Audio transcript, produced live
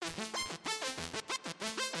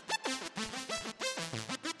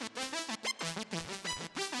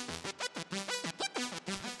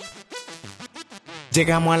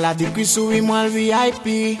Llegamos a la disco y subimos al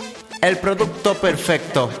VIP. El producto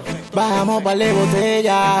perfecto. Bajamos par de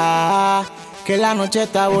botella, que la noche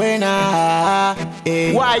está buena.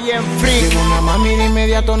 Guayen Freak. Llegó una mami de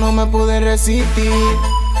inmediato, no me pude resistir.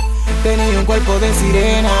 Tenía un cuerpo de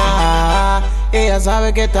sirena, ella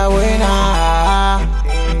sabe que está buena.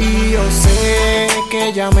 Y yo sé que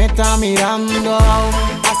ella me está mirando.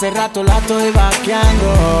 Hace rato la estoy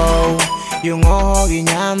vaqueando y un ojo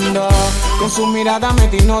guiñando. Con su mirada me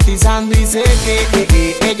está hipnotizando y sé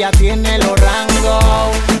que ella tiene los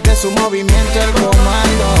rangos. De su movimiento el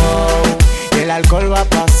comando. Y el alcohol va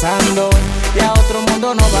pasando y a otro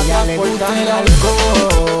mundo no va a transportar el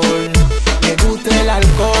alcohol. Le gusta el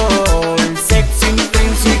alcohol, sexo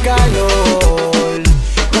intenso y calor,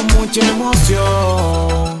 con mucha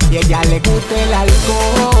emoción. Y a ella le gusta el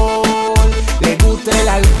alcohol, le gusta el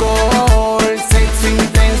alcohol, sexo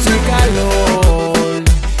intenso y calor,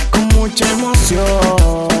 con mucha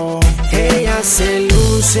emoción. Ella se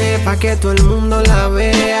luce pa' que todo el mundo la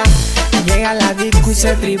vea. Llega a la disco y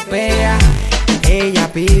se tripea.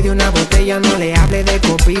 Ella pide una botella, no le hable de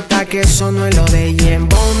copita, que eso no es lo de ella en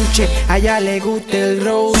bonche. A ella le gusta el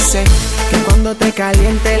rose, que cuando te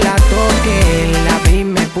caliente la toque. La vi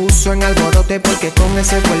me puso en alborote porque con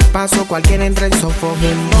ese cuerpazo cualquiera entra en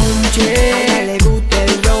sofoque en bonche. A ella le gusta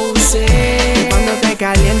el rose, que cuando te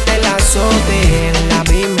caliente la azote. La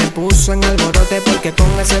vi me puso en alborote porque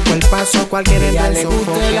con ese cuerpazo cualquiera entra en sofoque.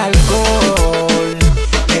 Le gusta el alcohol,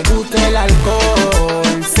 le gusta el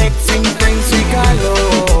alcohol, sexo intenso y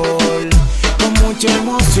calor, con mucha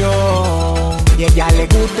emoción. Y a ella le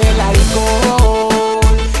gusta el alcohol,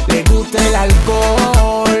 le gusta el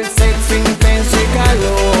alcohol, sexo intenso y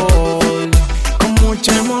calor, con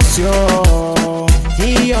mucha emoción.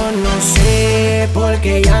 Y yo no sé por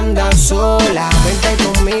qué ella anda sola. Vente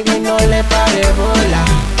conmigo y no le pare bola.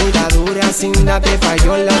 Puta dura sin darte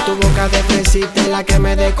payola. Tu boca de fresita es la que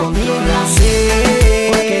me descontrola. Y no sé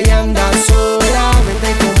por qué ella anda sola.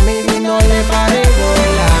 Vente conmigo y no le pare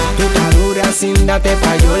bola. Puta dura sin darte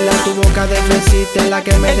payola. Tu boca de fresita es la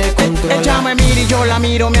que me descontrola. Ella me mira y yo la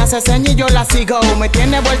miro, me hace seña y yo la sigo. Me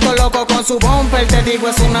tiene vuelto loco con su bumper, te digo,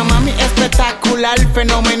 es una mami espectacular,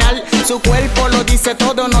 fenomenal. Su cuerpo lo dice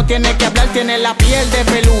todo, no tiene que hablar, tiene la piel de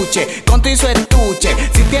peluche, con todo y su estuche.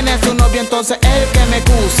 Si tiene su novio, entonces él que me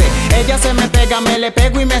cuse. Ella se me pega, me le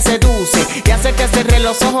pego y me seduce, y hace que cerre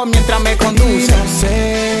los ojos mientras me Y conduce. no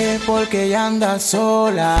sé por qué ella anda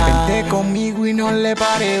sola. Vente conmigo y no le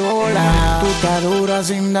pare bola. Tú estás dura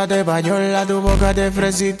sin darte payola. Tu boca de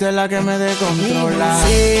fresita es la que me descontrola. No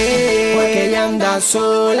sé por qué ella anda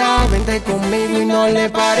sola. Vente conmigo y no le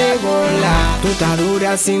pare bola. Tú estás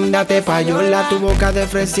dura sin darte payola. Tu boca de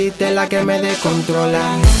fresita es la que me descontrola.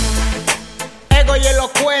 Ego y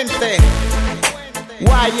elocuente,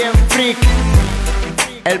 Guayen Freak.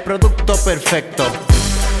 El producto perfecto.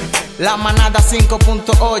 La manada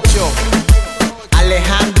 5.8,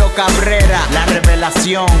 Alejandro Cabrera, La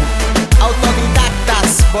revelación.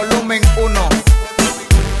 Autodidactas, volumen 1.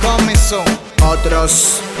 Comenzó.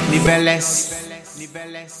 Otros Niveles.